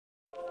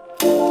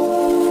That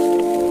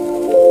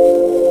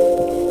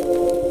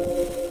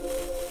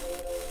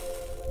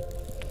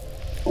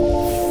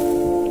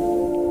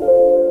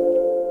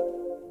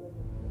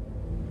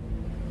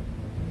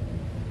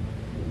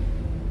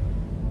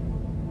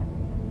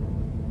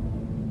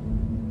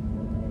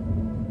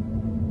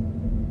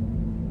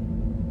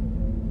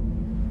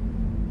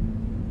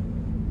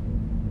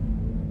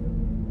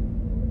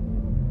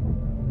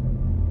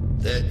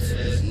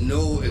is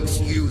no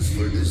excuse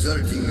for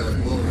deserting your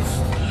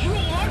post. You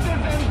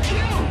ordered them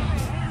killed!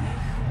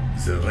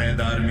 The Red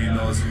Army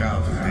knows how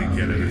to take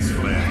care of its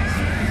friends.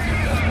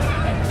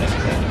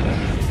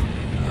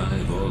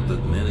 I've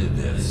ordered many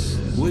deaths.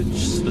 Which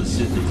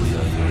specifically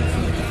are you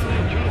referring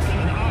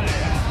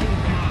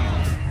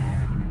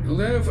to?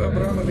 Lev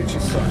Abramovich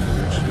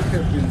Isakhovich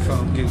have been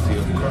found guilty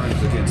of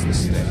crimes against the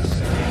state.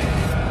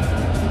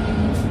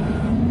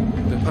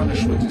 The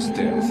punishment is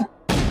death.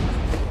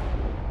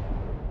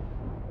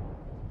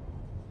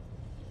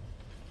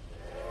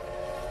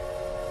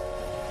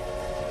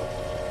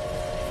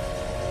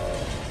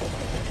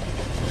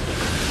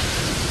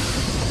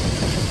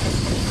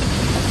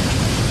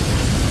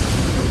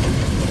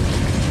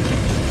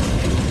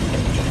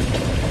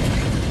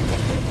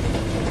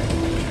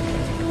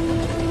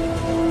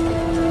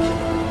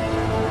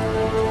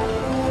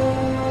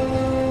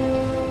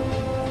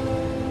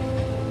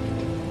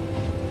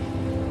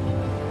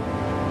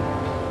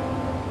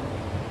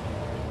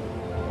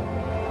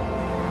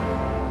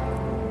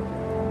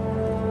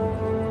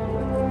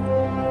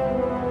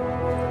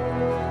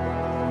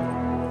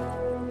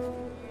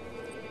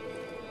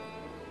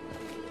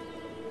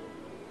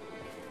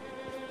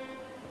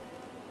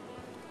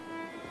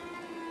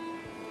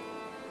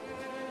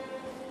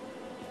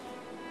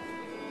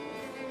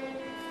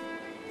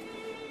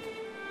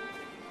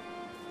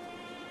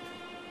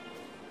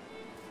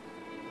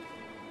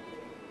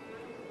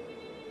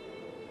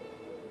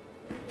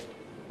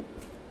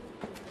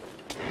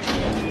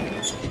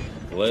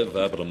 Lev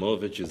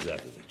Abramovich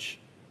Isakhovich.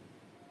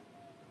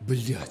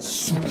 Блядь,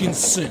 сукин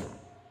сын!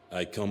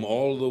 I come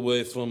all the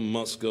way from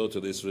Moscow to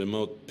this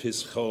remote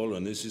piss hole,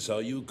 and this is how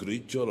you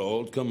greet your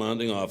old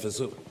commanding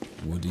officer?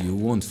 What do you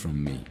want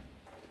from me,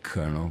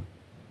 Colonel?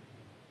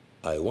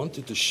 I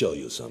wanted to show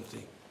you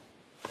something.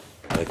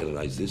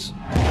 Recognize this?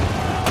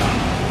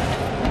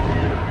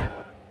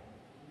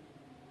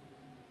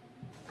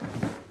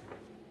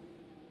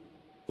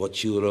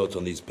 What you wrote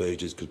on these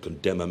pages could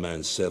condemn a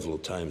man several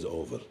times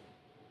over.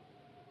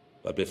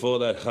 But before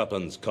that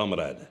happens,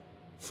 comrade,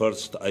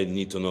 first I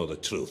need to know the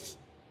truth.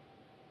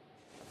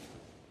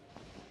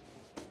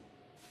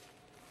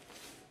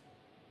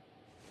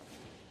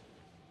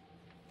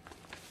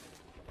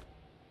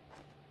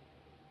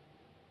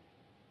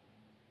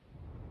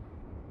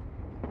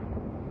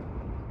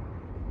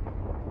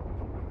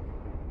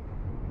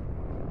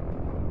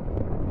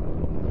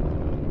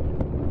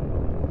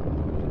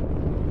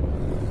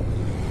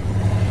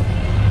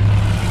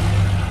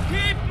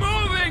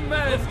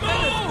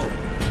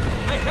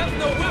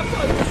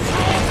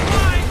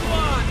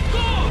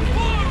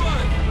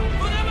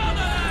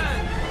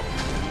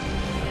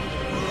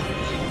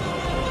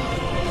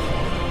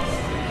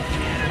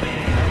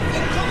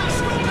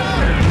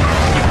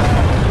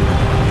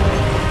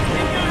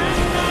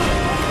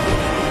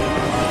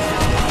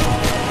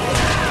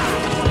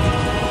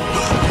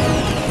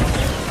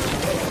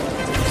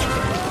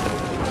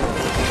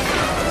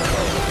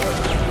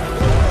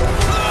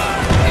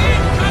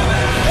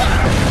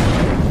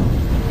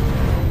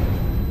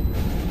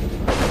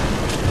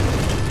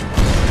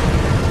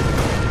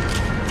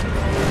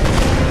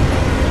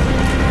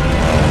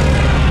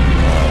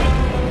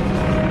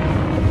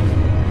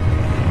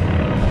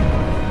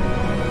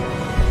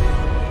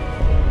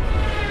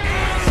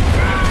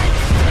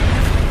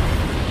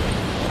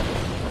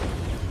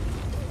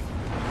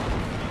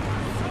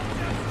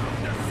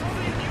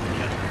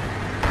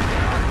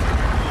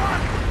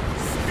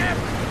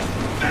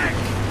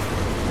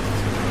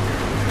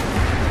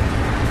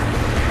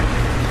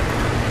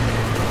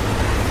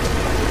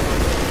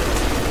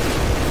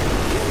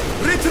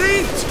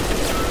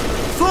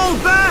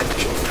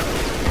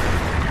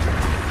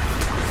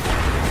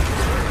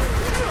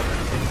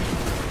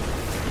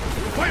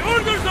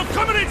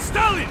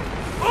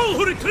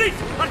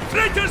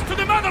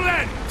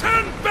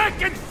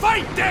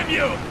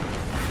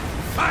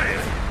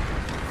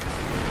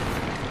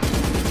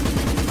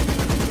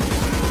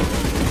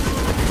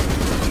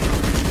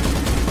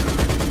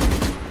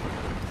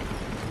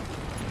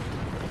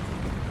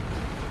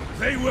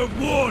 They were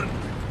warned!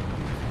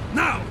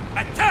 Now,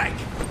 attack!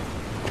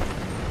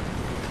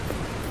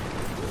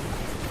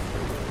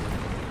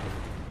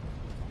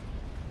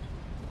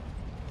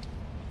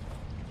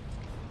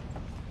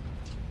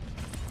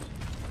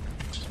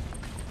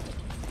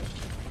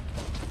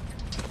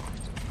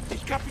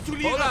 Ich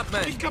kapituliere! Hold up,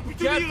 man. Ich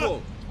kapituliere!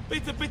 Careful.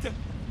 Bitte, bitte!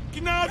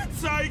 Gnade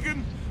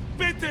zeigen!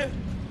 Bitte!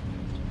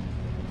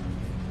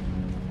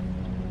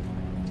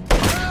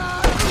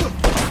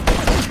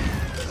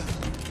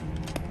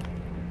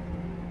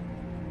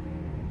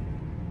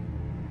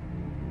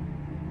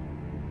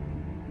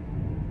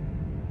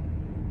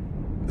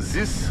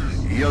 This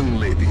young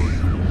lady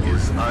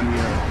is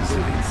Anya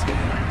Zelinsky.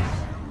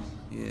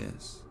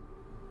 Yes.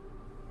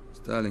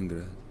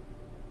 Stalingrad.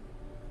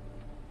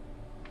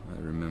 I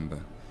remember.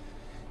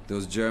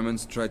 Those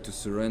Germans tried to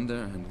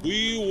surrender and...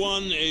 We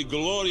won a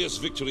glorious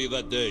victory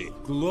that day.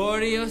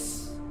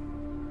 Glorious?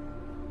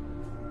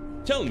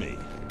 Tell me,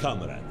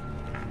 comrade.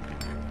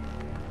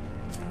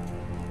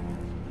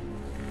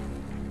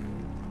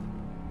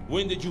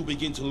 When did you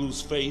begin to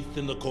lose faith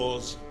in the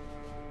cause?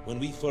 When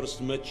we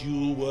first met,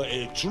 you were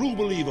a true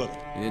believer.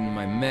 In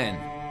my men.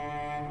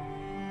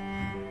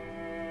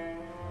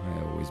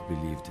 I always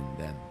believed in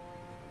them.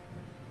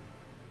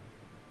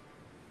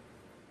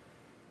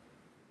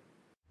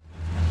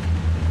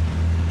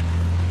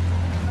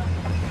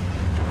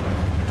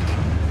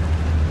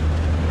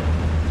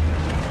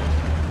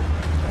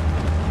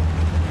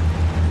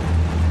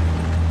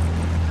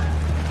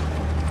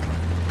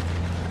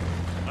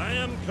 I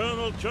am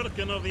Colonel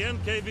Churkin of the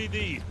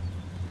NKVD.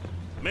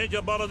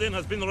 Major Borodin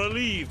has been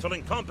relieved for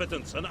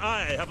incompetence, and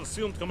I have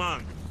assumed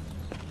command.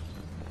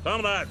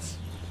 Comrades,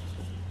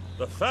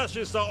 the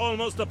fascists are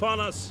almost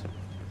upon us.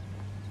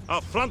 Our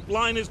front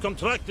line is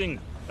contracting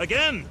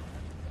again.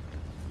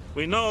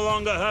 We no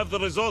longer have the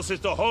resources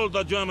to hold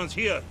the Germans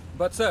here.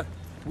 But sir,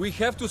 we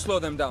have to slow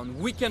them down.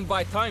 We can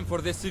buy time for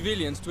the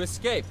civilians to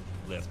escape.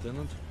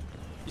 Lieutenant?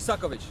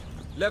 Isakovich,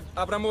 Lev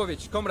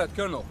Abramovich, Comrade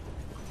Colonel.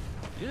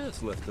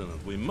 Yes,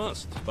 Lieutenant, we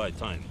must buy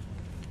time.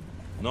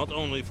 Not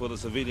only for the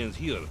civilians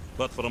here,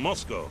 but for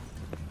Moscow.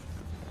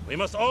 We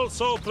must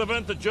also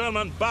prevent the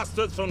German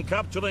bastards from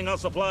capturing our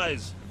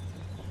supplies.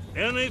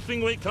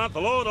 Anything we can't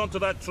load onto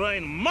that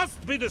train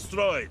must be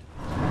destroyed.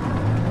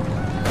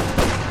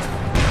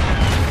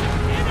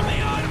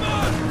 Enemy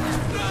armor!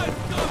 Run,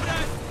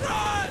 comrade!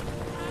 Run!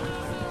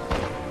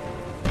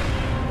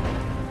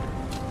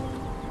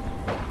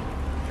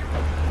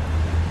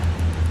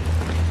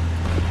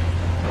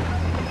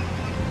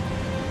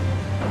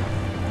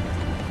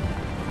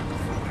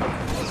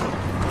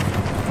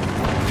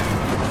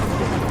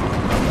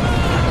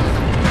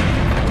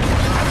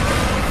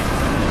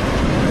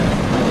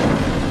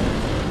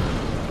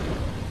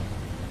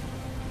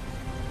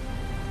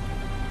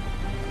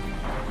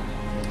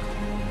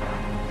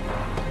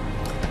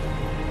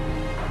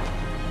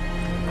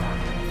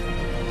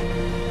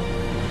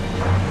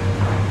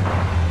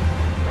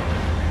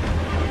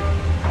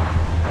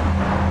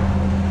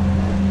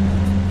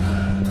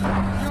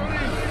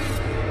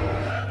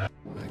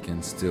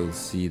 Still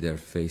see their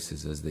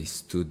faces as they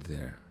stood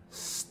there,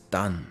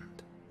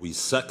 stunned. We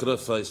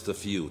sacrificed a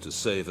few to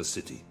save a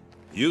city.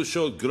 You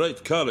showed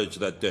great courage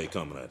that day,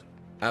 comrade.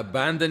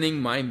 Abandoning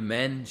my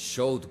men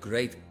showed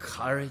great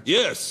courage?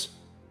 Yes!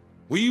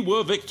 We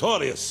were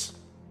victorious.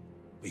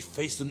 We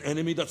faced an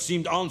enemy that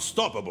seemed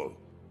unstoppable.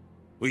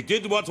 We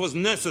did what was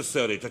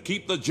necessary to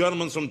keep the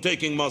Germans from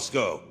taking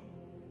Moscow.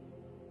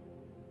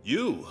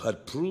 You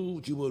had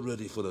proved you were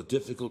ready for the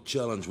difficult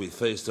challenge we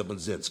faced at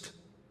Mzinsk.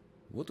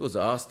 What was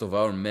asked of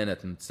our men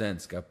at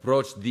Mtsensk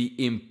approached the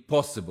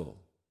impossible.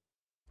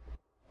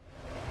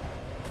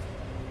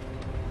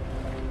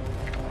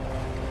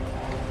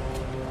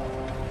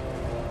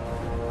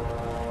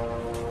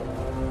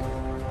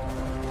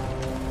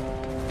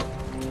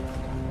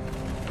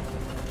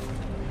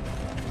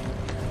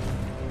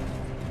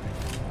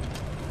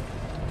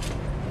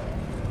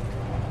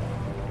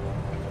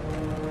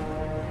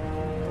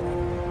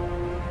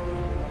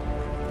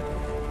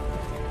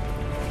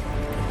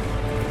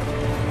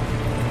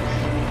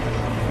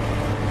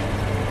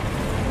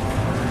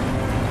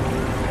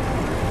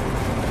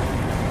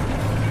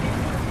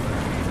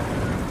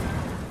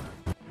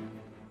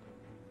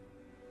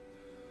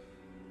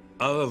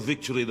 Our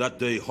victory that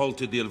day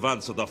halted the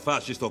advance of the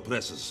fascist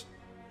oppressors.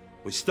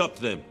 We stopped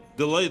them,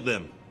 delayed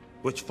them,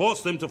 which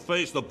forced them to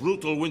face the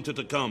brutal winter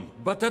to come.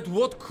 But at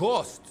what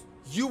cost?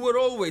 You were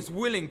always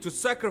willing to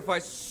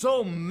sacrifice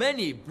so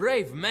many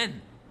brave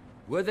men.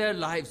 Were their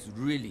lives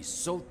really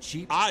so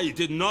cheap? I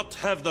did not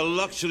have the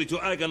luxury to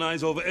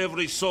agonize over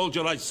every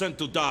soldier I sent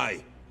to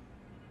die.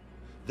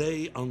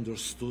 They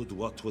understood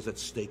what was at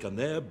stake, and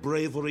their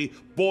bravery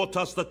bought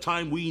us the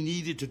time we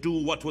needed to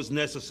do what was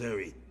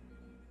necessary.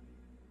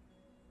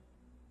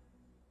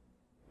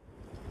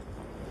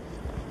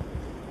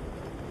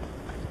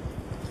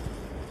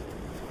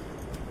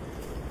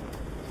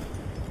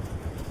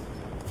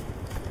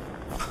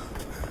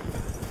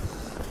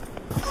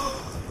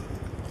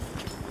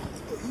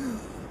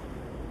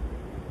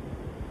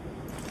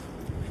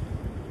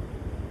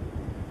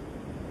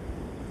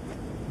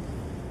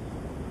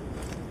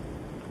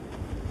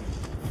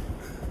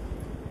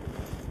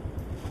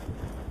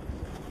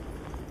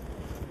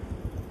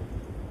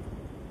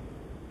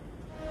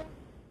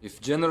 If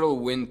General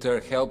Winter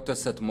helped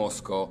us at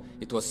Moscow,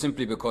 it was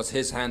simply because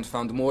his hand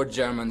found more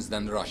Germans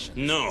than Russians.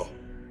 No.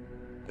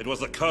 It was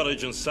the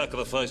courage and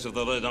sacrifice of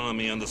the Red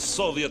Army and the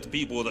Soviet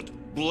people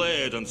that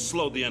blared and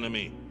slowed the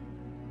enemy.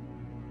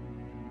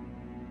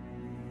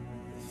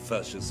 The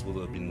fascists would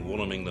have been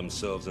warming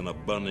themselves in a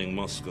burning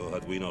Moscow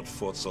had we not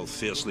fought so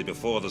fiercely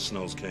before the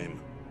snows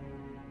came.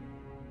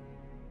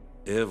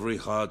 Every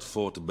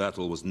hard-fought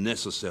battle was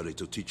necessary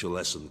to teach a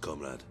lesson,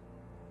 comrade.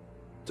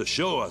 To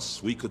show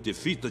us we could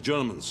defeat the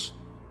Germans.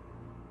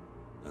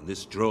 And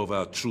this drove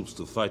our troops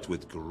to fight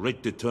with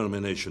great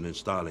determination in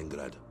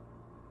Stalingrad.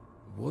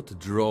 What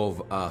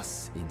drove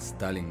us in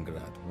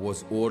Stalingrad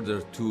was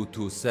Order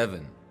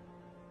 227.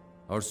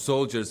 Our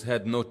soldiers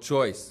had no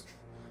choice.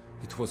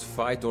 It was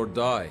fight or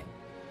die.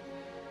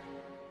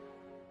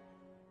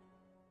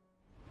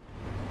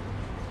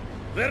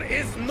 There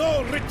is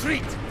no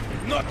retreat!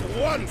 Not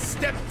one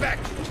step back!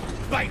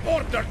 By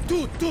Order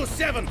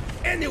 227,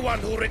 anyone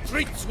who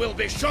retreats will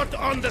be shot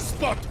on the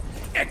spot!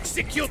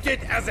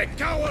 Executed as a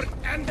coward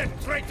and a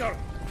traitor!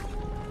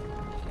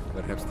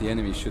 Perhaps the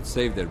enemy should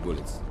save their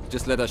bullets.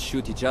 Just let us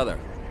shoot each other.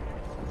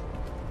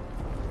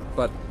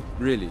 But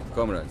really,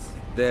 comrades,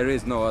 there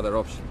is no other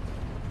option.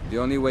 The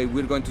only way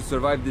we're going to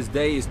survive this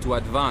day is to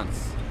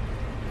advance.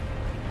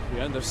 We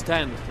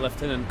understand,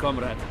 Lieutenant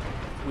Comrade.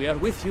 We are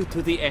with you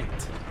to the end.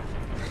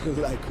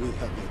 Like we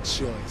have a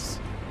choice.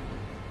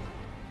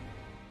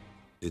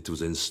 It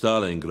was in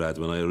Stalingrad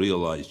when I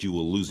realized you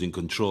were losing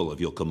control of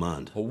your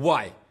command.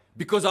 Why?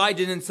 Because I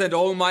didn't send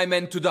all my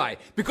men to die.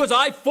 Because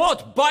I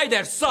fought by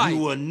their side.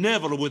 You were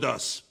never with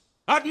us.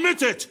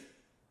 Admit it!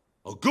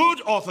 A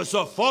good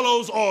officer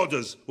follows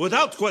orders,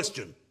 without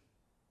question.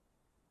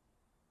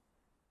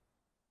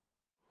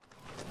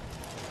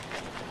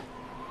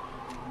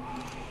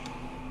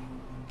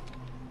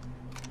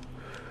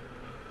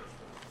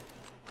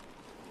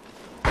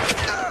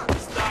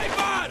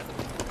 Sniper!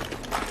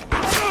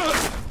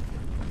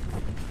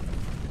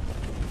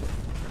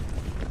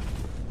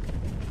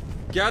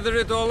 Gather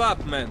it all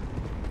up, men.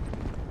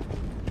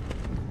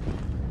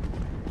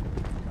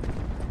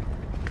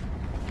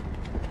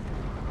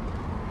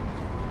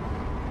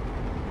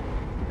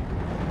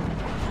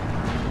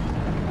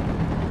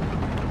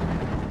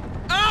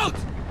 Out!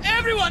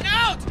 Everyone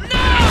out!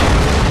 Now!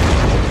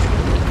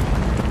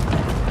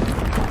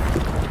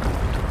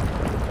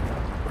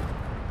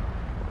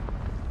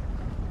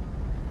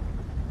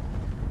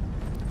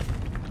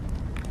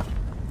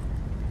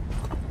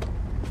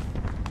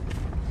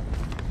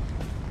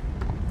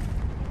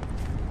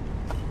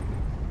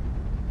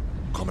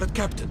 Comrade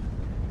Captain,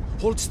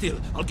 hold still.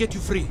 I'll get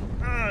you free.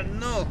 Ah,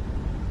 no.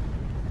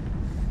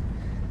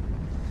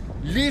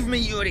 Leave me,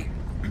 Yuri.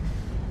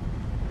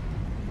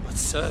 But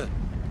sir...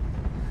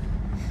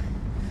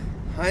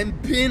 I'm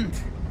pinned.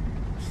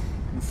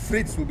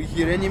 Fritz will be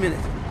here any minute.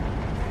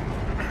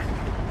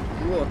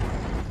 What?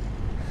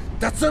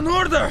 That's an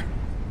order!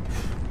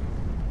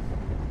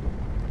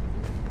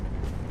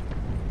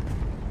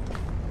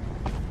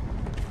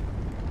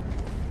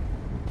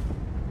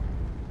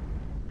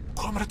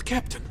 Comrade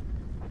Captain.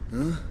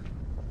 Huh?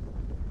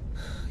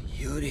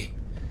 Yuri.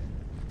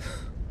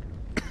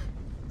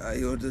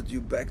 I ordered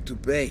you back to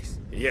base.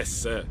 Yes,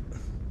 sir.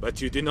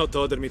 But you did not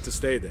order me to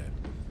stay there.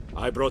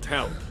 I brought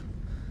help.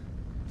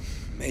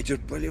 Major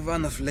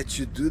Polivanov let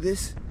you do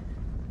this?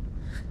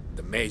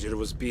 The Major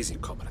was busy,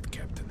 Comrade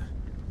Captain.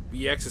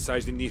 We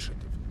exercised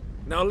initiative.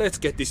 Now let's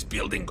get this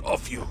building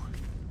off you.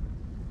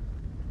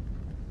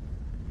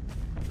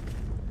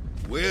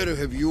 Where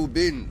have you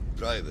been,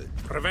 Private?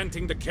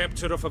 Preventing the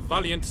capture of a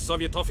valiant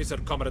Soviet officer,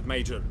 Comrade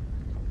Major.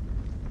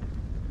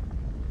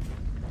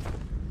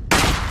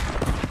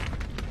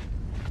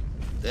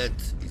 That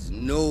is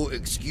no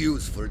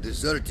excuse for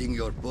deserting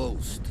your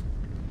post.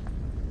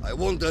 I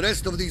want the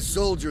rest of these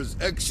soldiers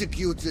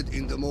executed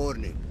in the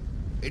morning,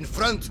 in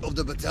front of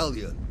the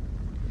battalion.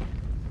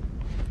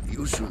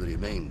 You should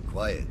remain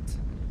quiet,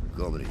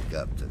 Comrade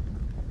Captain.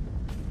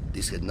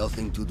 This had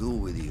nothing to do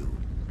with you.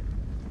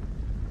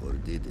 Or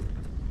did it?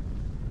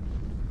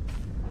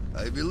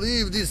 I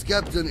believe this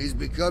captain is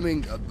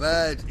becoming a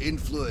bad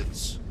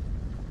influence.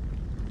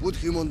 Put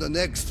him on the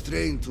next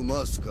train to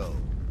Moscow.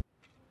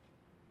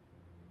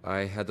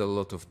 I had a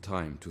lot of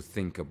time to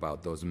think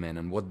about those men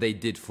and what they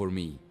did for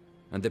me,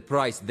 and the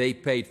price they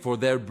paid for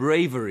their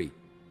bravery.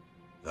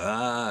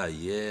 Ah,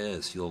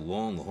 yes, your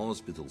long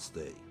hospital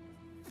stay.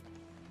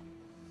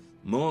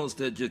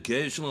 Most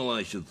educational,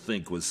 I should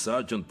think, was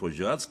Sergeant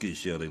Pozharsky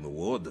sharing the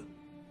ward.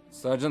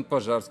 Sergeant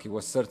Pozharsky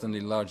was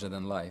certainly larger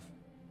than life.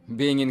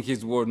 Being in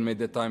his ward made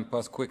the time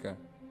pass quicker.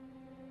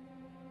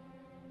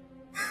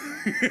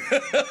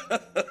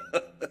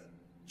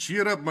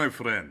 Cheer up, my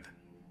friend.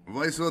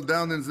 Why so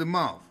down in the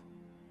mouth?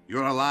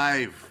 You're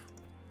alive.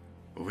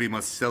 We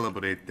must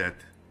celebrate that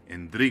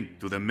and drink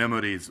to the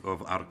memories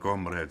of our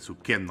comrades who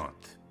cannot.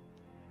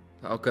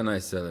 How can I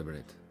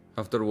celebrate,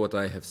 after what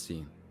I have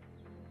seen?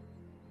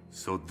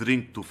 So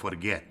drink to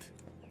forget.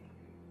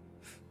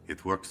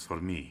 It works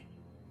for me.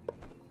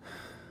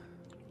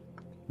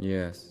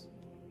 Yes.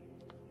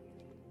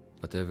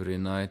 But every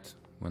night,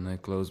 when I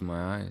close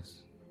my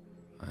eyes,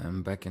 I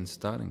am back in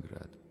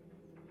Stalingrad.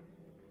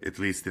 At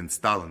least in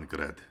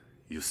Stalingrad,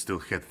 you still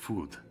had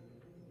food.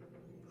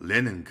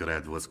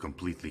 Leningrad was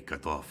completely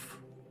cut off.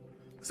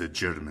 The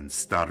Germans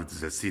starved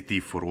the city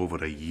for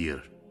over a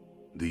year.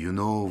 Do you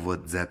know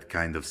what that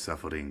kind of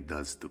suffering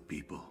does to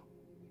people?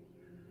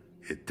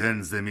 It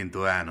turns them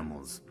into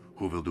animals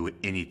who will do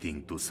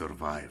anything to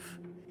survive.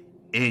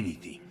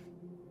 anything.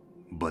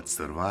 But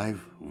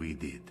survive, we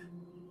did.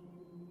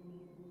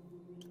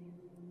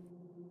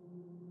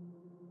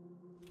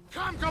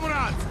 Come,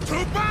 comrades!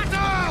 To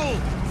battle!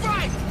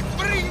 Fight!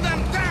 Bring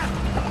them death!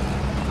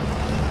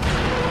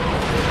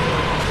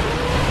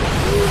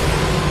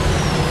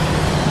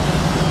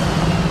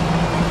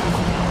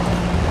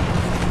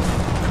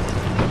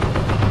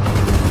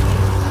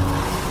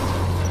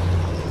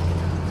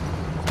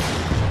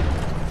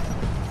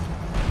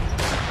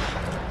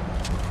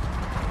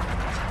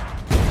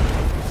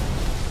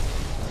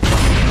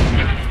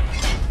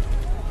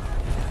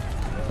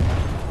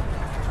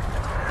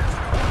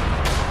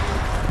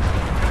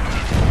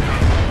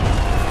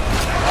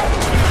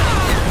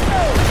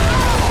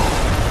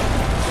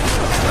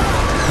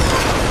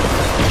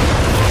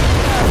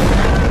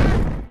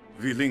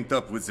 We linked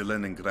up with the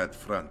Leningrad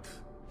front,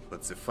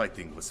 but the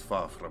fighting was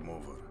far from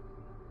over.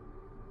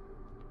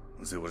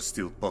 There were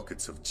still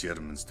pockets of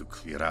Germans to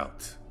clear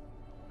out.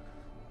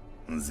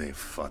 They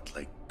fought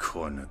like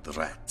cornered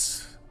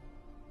rats.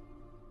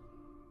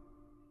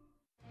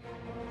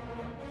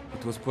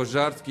 It was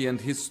Pozharsky and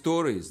his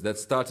stories that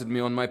started me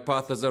on my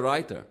path as a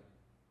writer.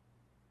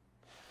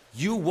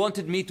 You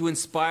wanted me to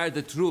inspire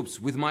the troops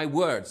with my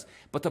words,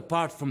 but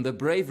apart from the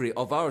bravery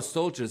of our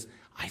soldiers,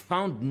 I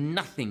found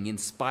nothing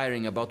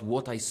inspiring about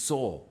what I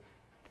saw.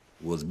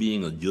 Was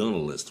being a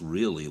journalist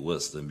really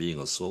worse than being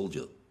a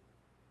soldier?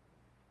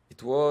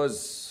 It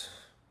was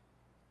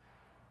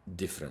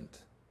different.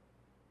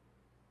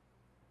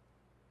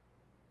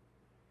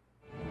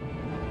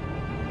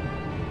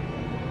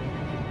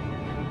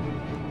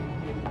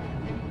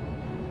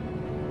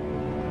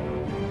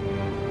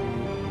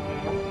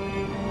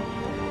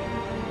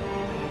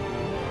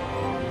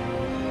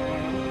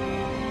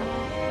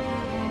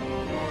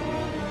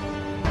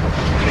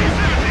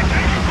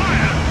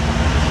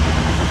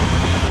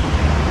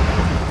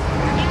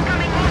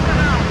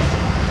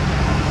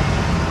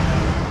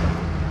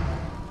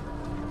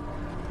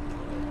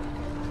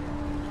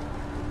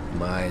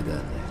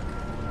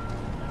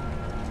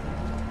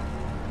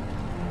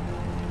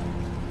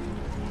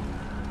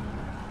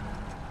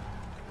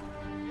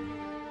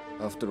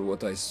 After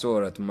what I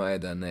saw at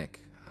Majdanek,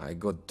 I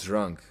got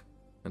drunk,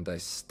 and I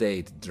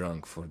stayed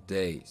drunk for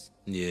days.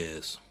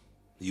 Yes,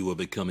 you were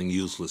becoming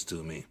useless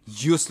to me.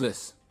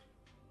 Useless?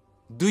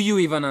 Do you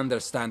even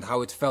understand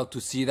how it felt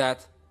to see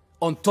that?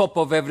 On top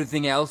of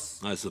everything else?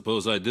 I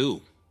suppose I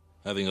do,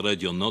 having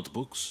read your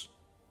notebooks.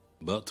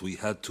 But we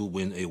had to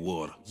win a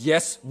war.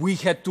 Yes, we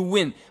had to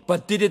win,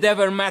 but did it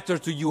ever matter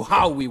to you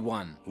how we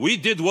won? We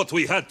did what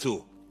we had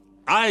to.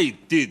 I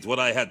did what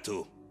I had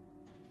to.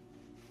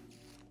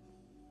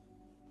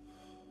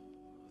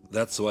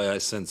 That's why I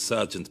sent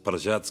Sergeant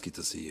Pozharsky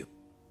to see you.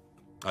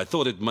 I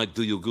thought it might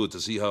do you good to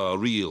see how a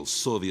real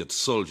Soviet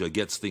soldier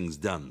gets things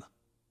done.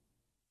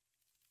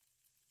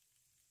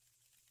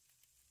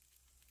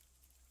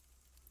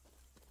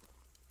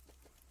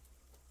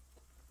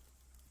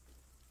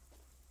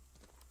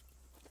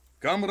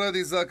 Comrade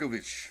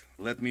Isakovich,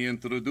 let me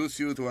introduce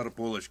you to our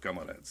Polish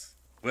comrades.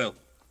 Well,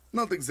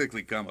 not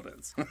exactly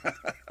comrades.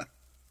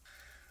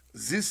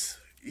 This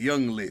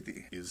young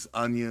lady is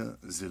Anya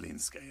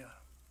Zelinskaya.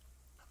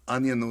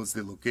 Anya knows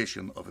the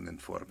location of an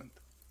informant.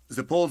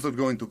 The Poles are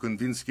going to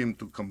convince him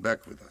to come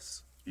back with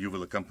us. You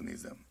will accompany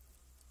them.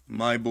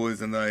 My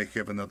boys and I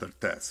have another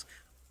task,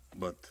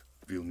 but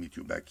we'll meet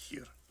you back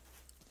here.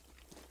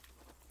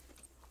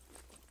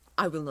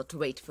 I will not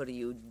wait for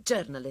you,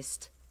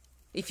 journalist.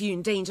 If you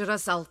endanger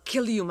us, I'll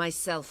kill you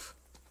myself.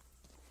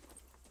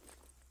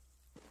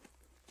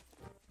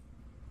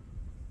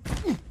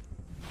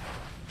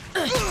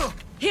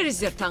 Here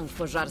is your tongue,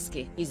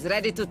 Pozharsky. He's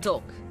ready to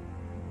talk.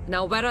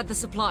 Now, where are the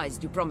supplies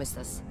you promised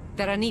us?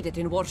 That are needed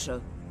in Warsaw.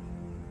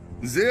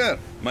 There,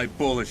 my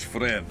Polish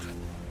friend.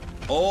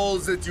 All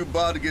that you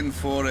bargained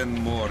for and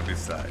more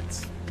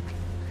besides.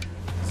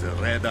 The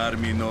Red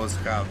Army knows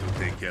how to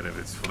take care of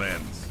its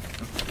friends.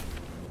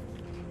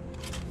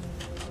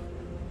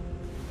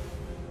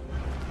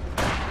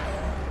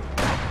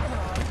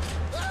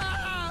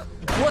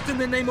 What in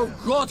the name of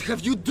God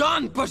have you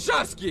done,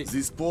 Pozharsky?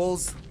 These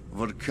Poles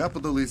were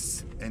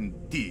capitalists and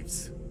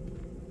thieves.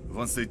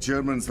 Once the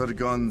Germans were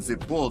gone, the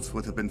Poles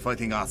would have been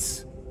fighting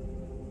us.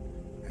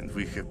 And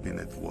we have been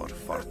at war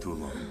far too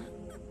long.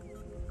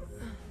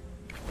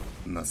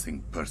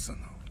 Nothing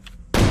personal.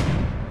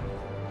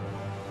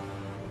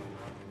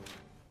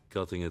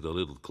 Cutting it a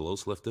little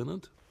close,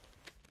 Lieutenant?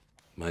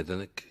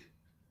 Majdanek?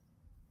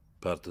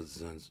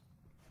 Partisans?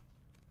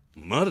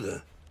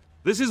 Murder?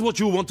 This is what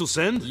you want to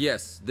send?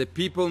 Yes, the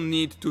people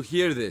need to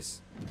hear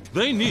this.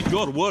 They need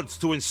your words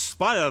to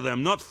inspire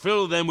them, not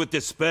fill them with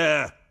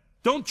despair.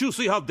 Don't you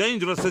see how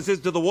dangerous this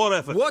is to the war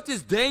effort? What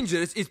is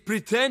dangerous is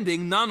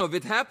pretending none of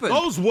it happened.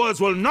 Those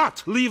words will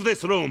not leave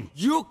this room.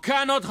 You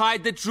cannot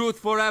hide the truth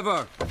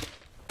forever.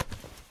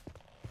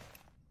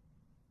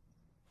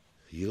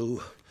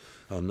 You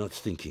are not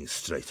thinking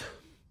straight.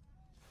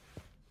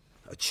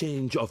 A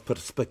change of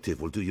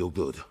perspective will do you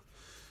good.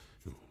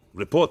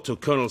 Report to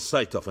Colonel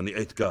Saitov and the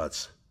 8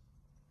 Guards.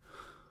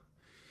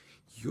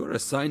 You're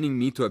assigning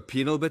me to a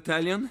penal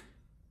battalion?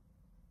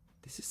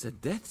 This is a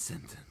death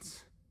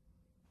sentence.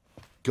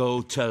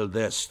 Go tell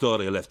their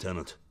story,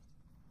 Lieutenant.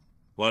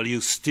 While you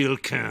still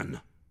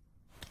can.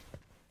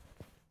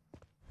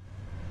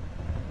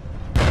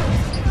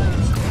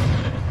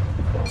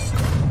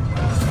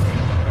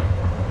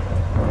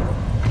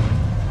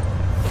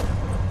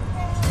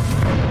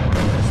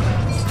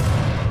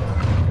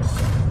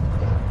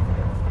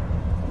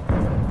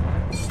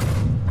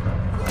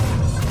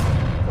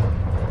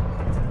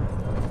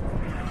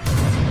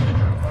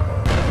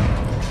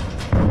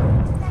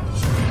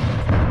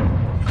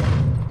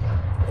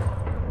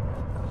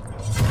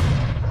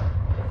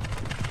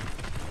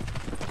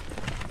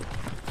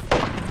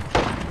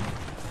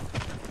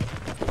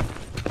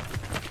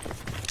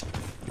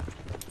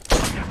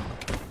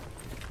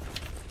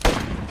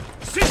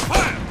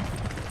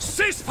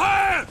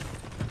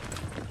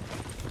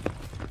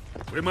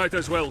 We might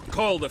as well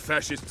call the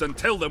fascists and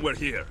tell them we're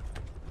here.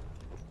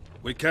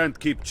 We can't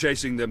keep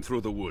chasing them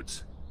through the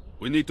woods.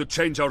 We need to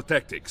change our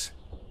tactics.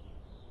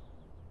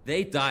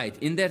 They died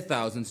in their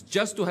thousands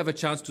just to have a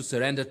chance to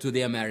surrender to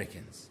the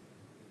Americans.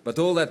 But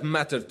all that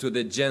mattered to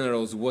the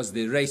generals was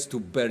the race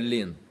to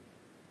Berlin.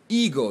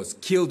 Egos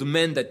killed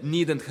men that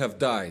needn't have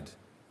died.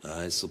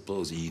 I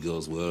suppose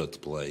egos were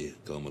at play,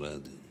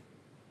 comrade.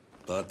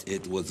 But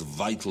it was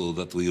vital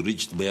that we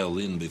reached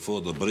Berlin before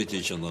the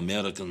British and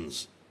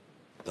Americans.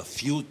 The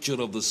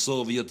future of the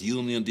Soviet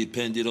Union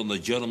depended on the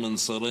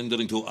Germans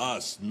surrendering to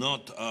us,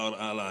 not our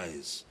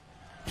allies.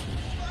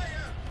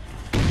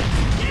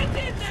 Get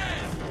in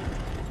there!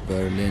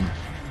 Berlin.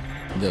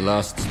 The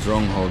last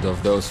stronghold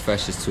of those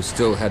fascists who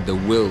still had the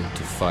will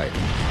to fight.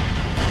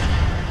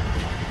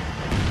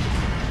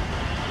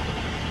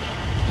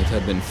 It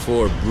had been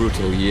 4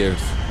 brutal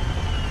years.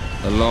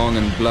 A long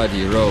and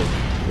bloody road.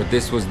 But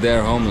this was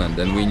their homeland,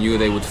 and we knew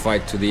they would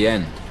fight to the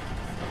end.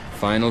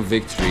 Final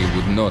victory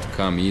would not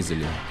come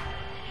easily.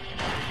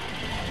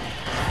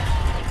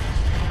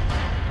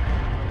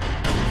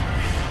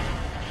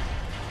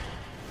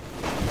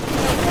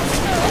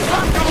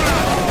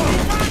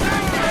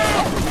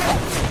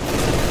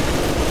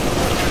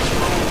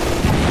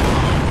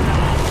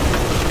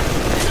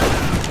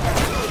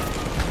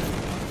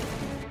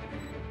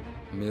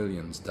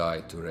 Millions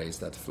died to raise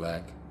that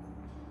flag.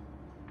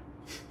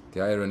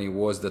 The irony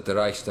was that the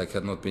Reichstag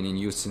had not been in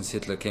use since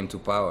Hitler came to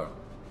power.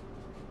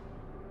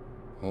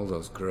 All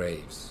those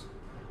graves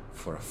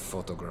for a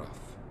photograph.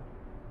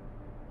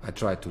 I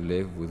tried to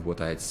live with what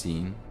I had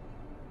seen,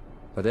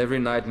 but every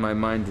night my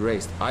mind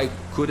raced. I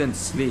couldn't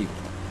sleep,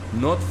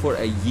 not for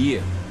a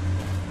year.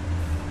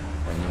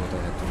 I knew what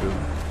I had to do.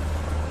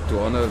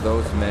 To honor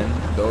those men,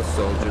 those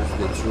soldiers,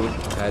 the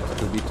truth had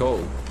to be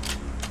told.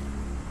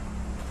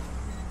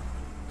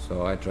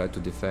 So I tried to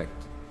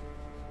defect.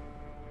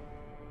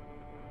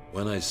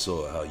 When I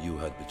saw how you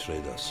had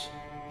betrayed us,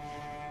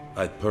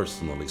 I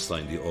personally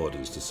signed the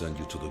orders to send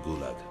you to the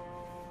Gulag.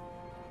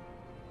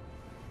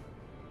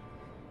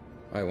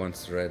 I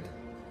once read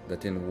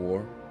that in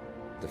war,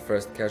 the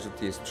first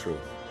casualty is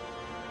truth.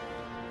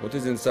 What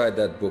is inside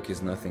that book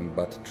is nothing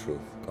but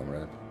truth,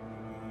 comrade.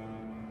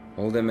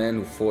 All the men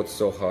who fought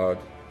so hard,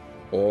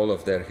 all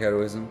of their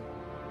heroism,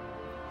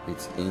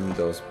 it's in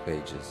those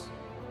pages.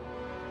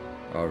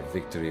 Our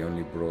victory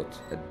only brought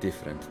a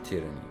different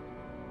tyranny.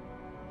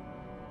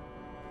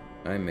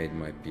 I made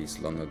my peace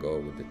long ago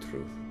with the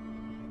truth.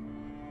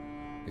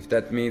 If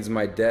that means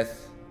my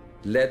death,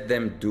 let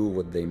them do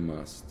what they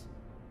must.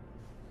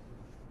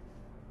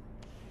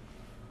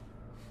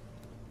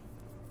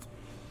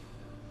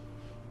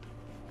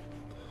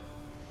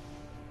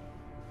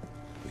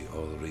 We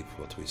all reap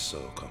what we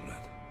sow, comrade.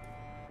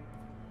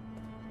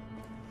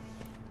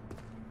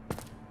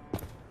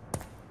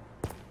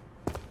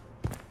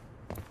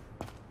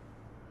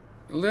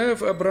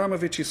 Lev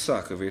Abramovich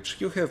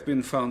Isakovich, you have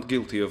been found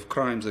guilty of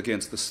crimes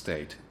against the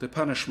state. The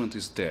punishment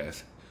is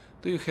death.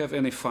 Do you have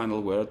any final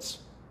words?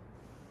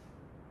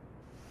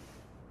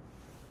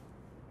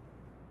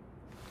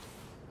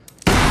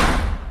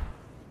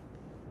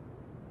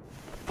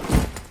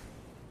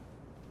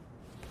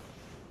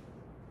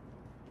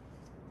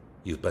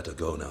 You'd better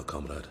go now,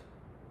 comrade.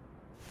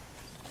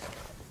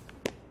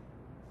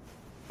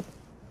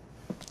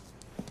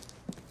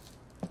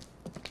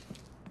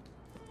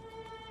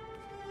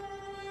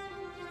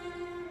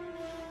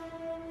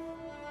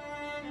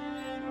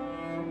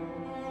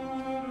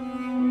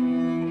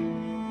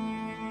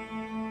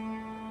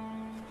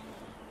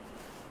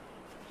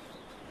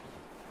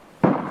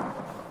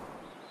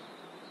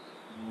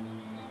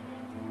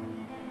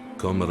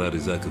 Comrade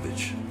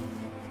Isakovich,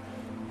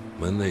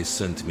 when they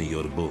sent me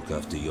your book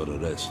after your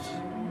arrest,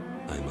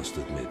 I must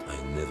admit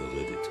I never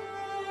read it.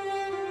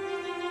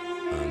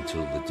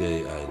 Until the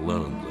day I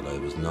learned that I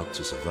was not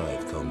to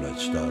survive Comrade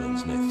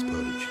Stalin's next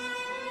purge.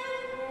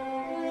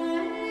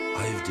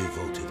 I've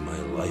devoted my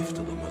life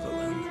to the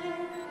motherland,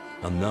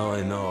 and now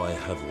I know I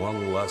have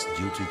one last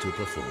duty to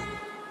perform.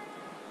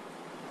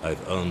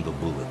 I've earned the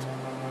bullet.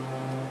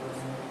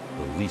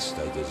 The least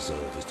I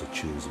deserve is to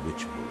choose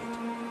which bullet.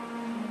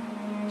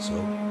 So,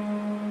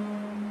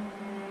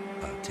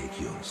 I'll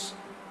take yours.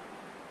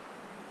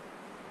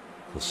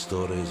 The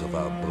stories of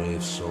our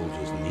brave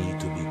soldiers need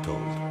to be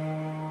told.